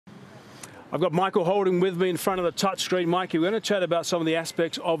I've got Michael Holding with me in front of the touchscreen. Mikey, we're going to chat about some of the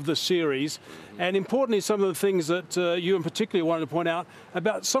aspects of the series, and importantly, some of the things that you in particular wanted to point out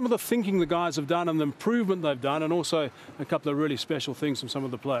about some of the thinking the guys have done and the improvement they've done, and also a couple of really special things from some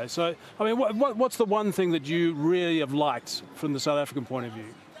of the players. So, I mean, what's the one thing that you really have liked from the South African point of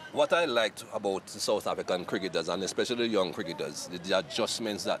view? What I liked about the South African cricketers, and especially the young cricketers, the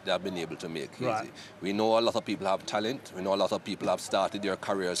adjustments that they have been able to make. Right. We know a lot of people have talent. We know a lot of people have started their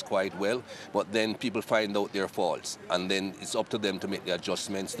careers quite well, but then people find out their faults, and then it's up to them to make the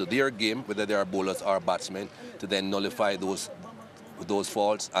adjustments to their game, whether they are bowlers or batsmen, to then nullify those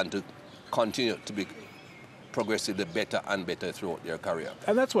faults and to continue to be progressively better and better throughout their career.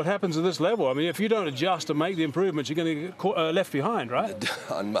 And that's what happens at this level. I mean, if you don't adjust and make the improvements, you're going to get left behind, right?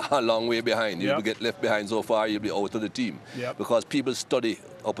 And a long way behind. You'll get left behind so far, you'll be out of the team. Because people study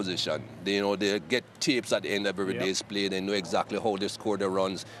opposition. They get tapes at the end of every day's play. They know exactly how they score their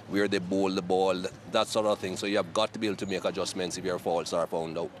runs, where they bowl the ball, that sort of thing. So you have got to be able to make adjustments if your faults are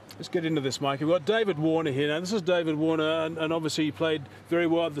found out. Let's get into this, Mike. We've got David Warner here. Now, this is David Warner, and obviously he played very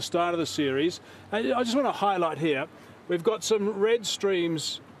well at the start of the series. And I just want to highlight here, we've got some red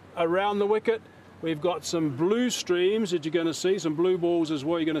streams around the wicket. We've got some blue streams that you're going to see, some blue balls as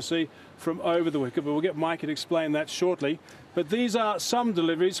well you're going to see from over the wicket, but we'll get Mike to explain that shortly. But these are some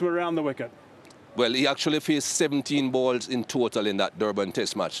deliveries from around the wicket. Well, he actually faced 17 balls in total in that Durban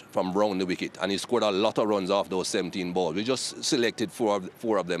Test match from round the wicket, and he scored a lot of runs off those 17 balls. We just selected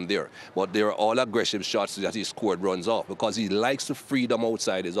four of them there, but they were all aggressive shots that he scored runs off because he likes the freedom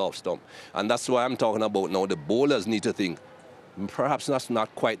outside his off stump. And that's why I'm talking about now the bowlers need to think, perhaps that's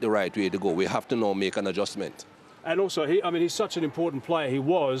not quite the right way to go. We have to now make an adjustment. And also, he's such an important player. He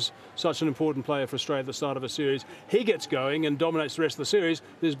was such an important player for Australia at the start of a series. He gets going and dominates the rest of the series.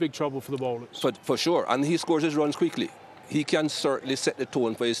 There's big trouble for the bowlers. For sure, and he scores his runs quickly. He can certainly set the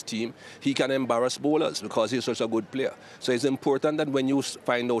tone for his team. He can embarrass bowlers because he's such a good player. So it's important that when you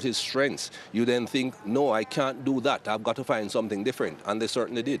find out his strengths, you then think, no, I can't do that. I've got to find something different. And they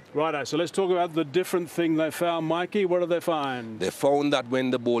certainly did. Right, so let's talk about the different thing they found. Mikey, what did they find? They found that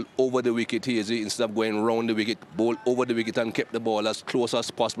when the ball over the wicket, Hazy, instead of going round the wicket, ball over the wicket and kept the ball as close as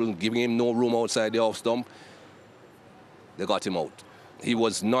possible, giving him no room outside the off stump, they got him out. He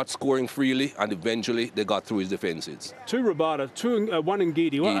was not scoring freely, and eventually they got through his defences. Two Rabada, one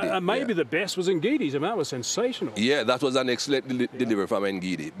Ngidi. Well, maybe the best was Ngidi's. I mean, that was sensational. Yeah, that was an excellent delivery from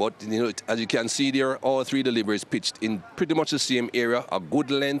Ngidi. But as you can see there, all three deliveries pitched in pretty much the same area, a good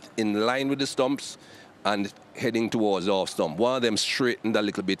length, in line with the stumps, and heading towards the off stump. One of them straightened a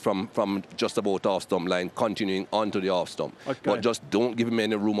little bit from just about off stump line, continuing onto the off stump. Okay. But just don't give him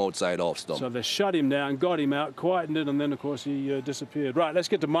any room outside off stump. So they shut him down, got him out, quietened it, and then, of course, he disappeared. Right, let's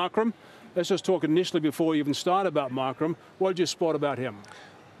get to Markram. Let's just talk initially before you even start about Markram. What did you spot about him?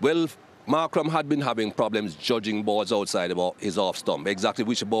 Well, Markram had been having problems judging balls outside about his off stump, exactly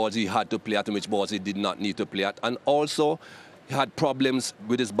which balls he had to play at and which balls he did not need to play at. And also, he had problems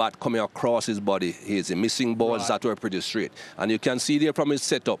with his bat coming across his body. He's missing balls that were pretty straight. And you can see there from his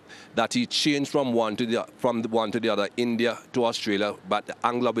setup that he changed from one to the other, India to Australia, but the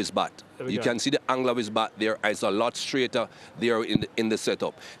angle of his bat. You can see the angle of his bat there. It's a lot straighter there in the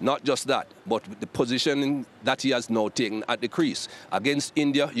setup. Not just that, but the positioning that he has now taken at the crease. Against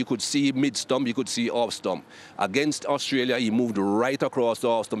India, you could see mid-stump, you could see off-stump. Against Australia, he moved right across the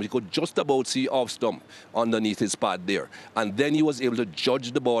off-stump. You could just about see off-stump underneath his pad there. And then he was able to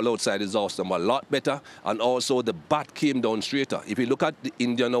judge the ball outside his off-stump a lot better, and also the bat came down straighter. If you look at the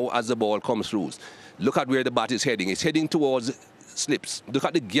India now as the ball comes through, look at where the bat is heading. It's heading towards slips. Look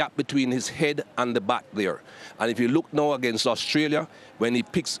at the gap between his head and the bat there. And if you look now against Australia, when he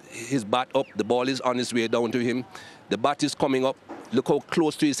picks his bat up, the ball is on its way down to him. The bat is coming up. Look how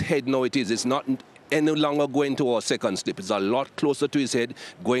close to his head now it is. It's not any longer going towards second slip. It's a lot closer to his head,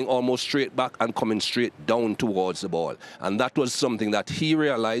 going almost straight back and coming straight down towards the ball. And that was something that he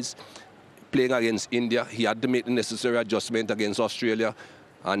realized playing against India. He had to make the necessary adjustment against Australia,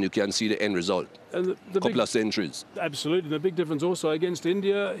 and you can see the end result. And the couple of centuries. Absolutely. The big difference also against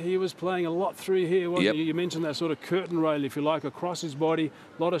India, he was playing a lot through here, wasn't he? You mentioned that sort of curtain rail, if you like, across his body.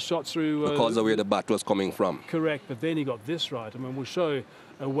 A lot of shots through... because of where the bat was coming from. Correct, but then he got this right. I mean, we'll show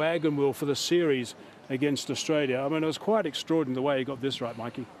a wagon wheel for the series against Australia. I mean, it was quite extraordinary the way he got this right,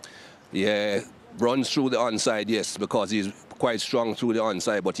 Mikey. Yeah, runs through the onside, yes, because he's quite strong through the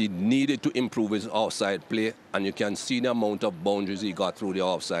onside, but he needed to improve his offside play, and you can see the amount of boundaries he got through the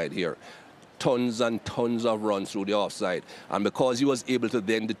offside here. Tons and tons of runs through the offside, and because he was able to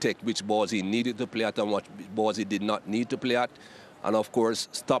then detect which balls he needed to play at and what balls he did not need to play at, and of course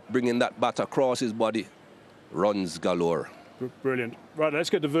stop bringing that bat across his body, runs galore. Brilliant. Right, let's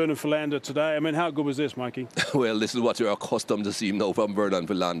get to Vernon Philander today. I mean, how good was this, Mikey? Well, this is what you're accustomed to seeing now from Vernon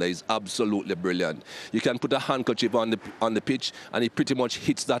Philander. He's absolutely brilliant. You can put a handkerchief on the pitch, and he pretty much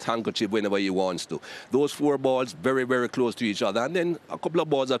hits that handkerchief whenever he wants to. Those 4 balls very, very close to each other. And then a couple of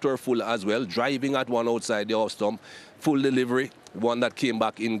balls that were full as well, driving at one outside the off stump, full delivery. One that came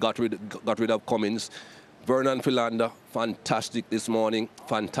back in, got rid of Cummins. Vernon Philander, fantastic this morning,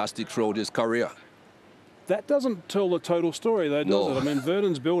 fantastic throughout his career. That doesn't tell the total story, though, does it? I mean,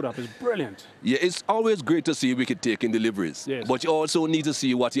 Vernon's build-up is brilliant. Yeah, it's always great to see wicket-taking deliveries. Yes. But you also need to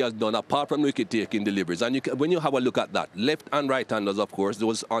see what he has done apart from wicket-taking deliveries. And when you have a look at that, left and right-handers, of course,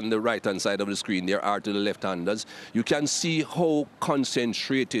 those on the right-hand side of the screen there are to the left-handers. You can see how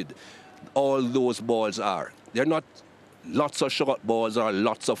concentrated all those balls are. They're not lots of short balls or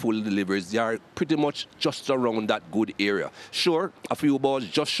lots of full deliveries. They are pretty much just around that good area. Sure, a few balls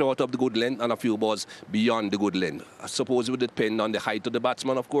just short of the good length and a few balls beyond the good length. I suppose it would depend on the height of the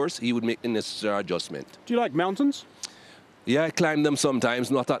batsman, of course. He would make the necessary adjustment. Do you like mountains? Yeah, I climb them sometimes,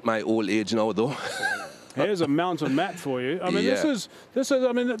 not at my old age now, though. Here's a mountain map for you. I mean, Yeah. this is.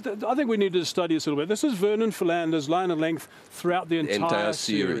 I mean, I think we need to study this a little bit. This is Vernon Philander's line of length throughout the entire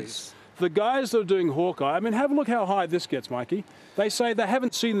series. The guys that are doing Hawkeye, I mean, have a look how high this gets, Mikey. They say they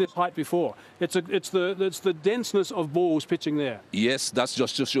haven't seen this height before. It's the denseness of balls pitching there. Yes, that's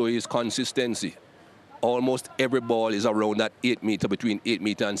just to show his consistency. Almost every ball is around that 8 meter, between 8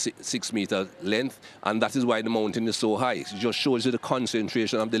 meter and 6 meter length, and that is why the mountain is so high. It just shows you the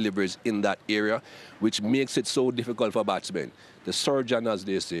concentration of deliveries in that area, which makes it so difficult for batsmen. The surgeon, as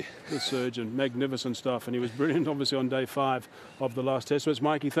they say. The surgeon, magnificent stuff, and he was brilliant, obviously, on day 5 of the last test. So,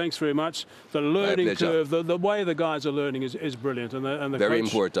 Mikey, thanks very much. The learning curve, the way the guys are learning is brilliant, and the very coach,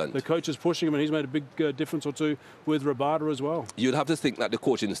 important. The coach is pushing him, and he's made a big difference or two with Rabada as well. You'd have to think that the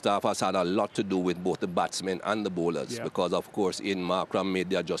coaching staff has had a lot to do with both the batsmen and the bowlers, because, of course, in Markram made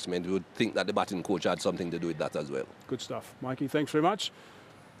the adjustment. You would think that the batting coach had something to do with that as well. Good stuff. Mikey, thanks very much.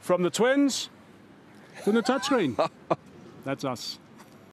 From the Twins to the touchscreen. That's us.